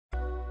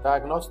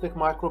Diagnostic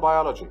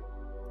Microbiology,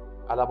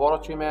 a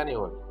Laboratory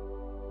Manual,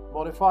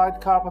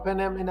 Modified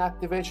Carbapenem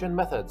Inactivation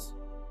Methods,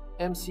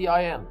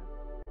 mCIM.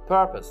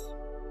 Purpose: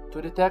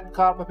 to detect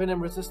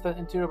Carbapenem-resistant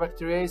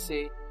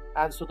Enterobacteriaceae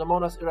and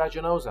Pseudomonas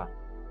aeruginosa.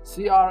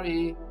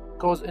 CRE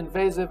cause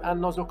invasive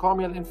and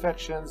nosocomial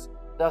infections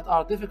that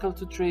are difficult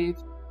to treat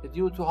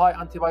due to high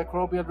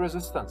antimicrobial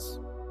resistance.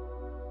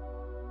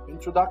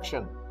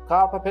 Introduction.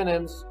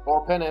 Carbapenems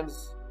or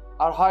penems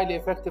are highly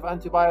effective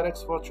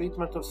antibiotics for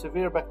treatment of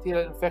severe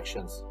bacterial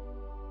infections.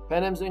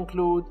 Penems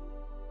include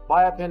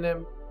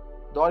biopenem,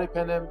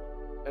 doripenem,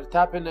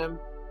 ertapenem,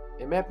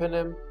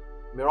 imipenem,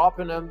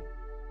 meropenem,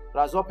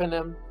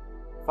 razopenem,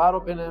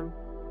 pharopenem,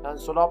 and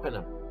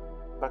solopenem.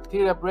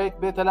 Bacteria break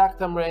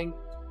beta-lactam ring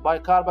by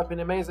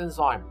carbapenemase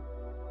enzyme.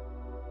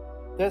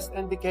 Test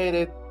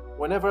indicated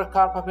whenever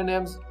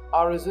carbapenems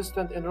are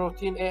resistant in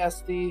routine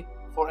AST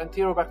for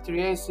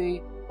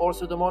Enterobacteriaceae or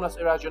Pseudomonas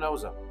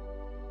aeruginosa.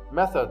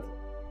 Method: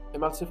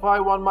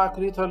 emulsify 1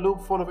 microliter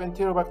loop full of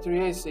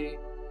Enterobacteriaceae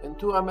in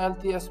 2 ml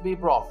TSB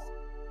broth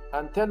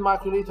and 10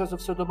 microliters of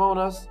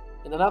Pseudomonas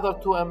in another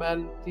 2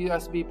 ml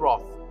TSB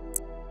broth.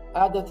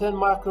 Add a 10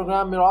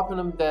 microgram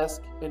meropenem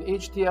disc in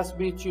each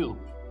TSB tube.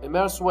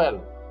 Immerse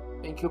well.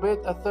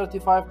 Incubate at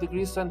 35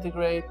 degrees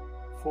centigrade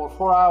for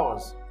 4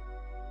 hours.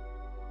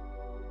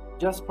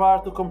 Just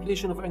prior to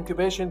completion of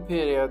incubation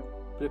period,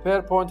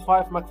 prepare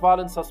 0.5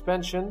 McFarland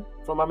suspension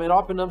from a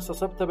meropenem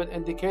susceptible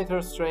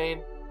indicator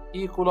strain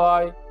E.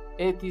 coli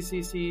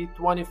ATCC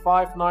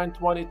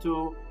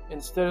 25922 in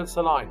sterile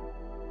saline.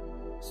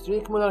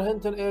 Streak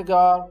Muller-Hinton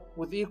agar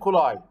with E.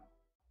 coli.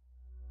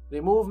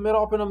 Remove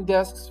meropenem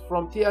discs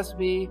from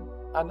TSB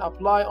and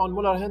apply on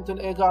Muller-Hinton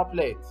agar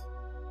plate.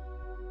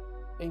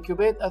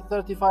 Incubate at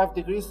 35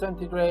 degrees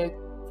centigrade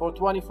for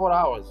 24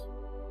 hours.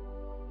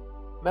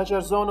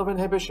 Measure zone of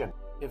inhibition.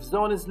 If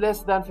zone is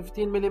less than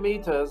 15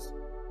 millimeters,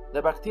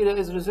 the bacteria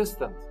is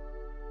resistant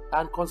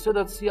and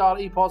considered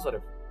CRE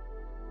positive.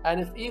 And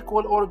if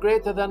equal or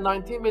greater than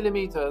 19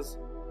 millimeters,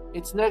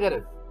 it's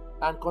negative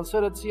and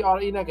considered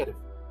CRE negative.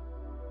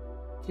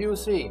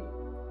 QC.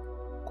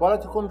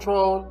 Quality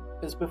control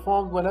is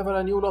performed whenever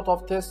a new lot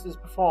of tests is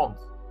performed.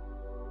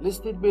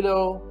 Listed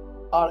below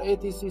are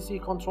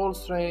ATCC control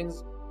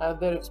strains and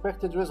their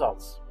expected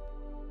results.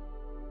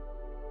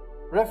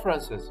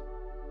 References: